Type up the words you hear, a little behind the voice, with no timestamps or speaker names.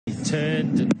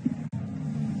turned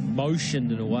and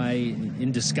motioned in a way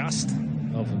in disgust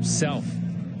of himself.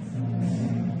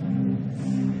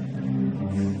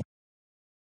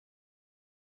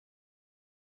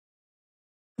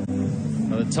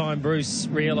 By the time Bruce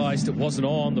realised it wasn't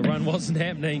on, the run wasn't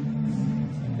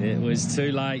happening, it was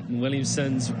too late, and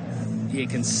Williamson's, you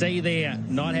can see there,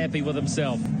 not happy with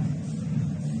himself.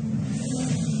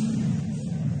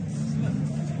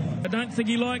 I don't think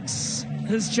he likes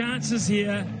his chances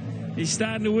here. He's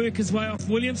starting to work his way off.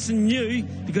 Williamson knew,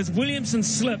 because Williamson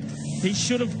slipped, he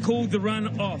should have called the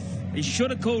run off. He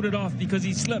should have called it off because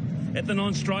he slipped at the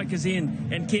non-striker's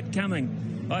end and kept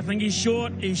coming. I think he's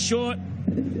short, he's short.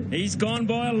 He's gone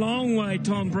by a long way,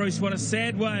 Tom Bruce. What a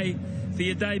sad way for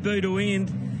your debut to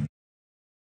end.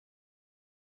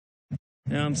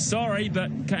 Now, I'm sorry, but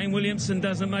Kane Williamson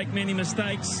doesn't make many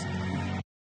mistakes.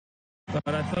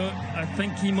 But I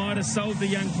think he might have sold the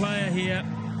young player here.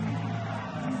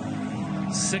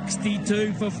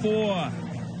 62 for 4.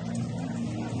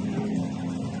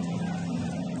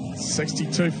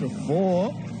 62 for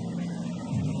 4.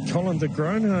 Colin de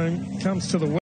Groenholm comes to the win.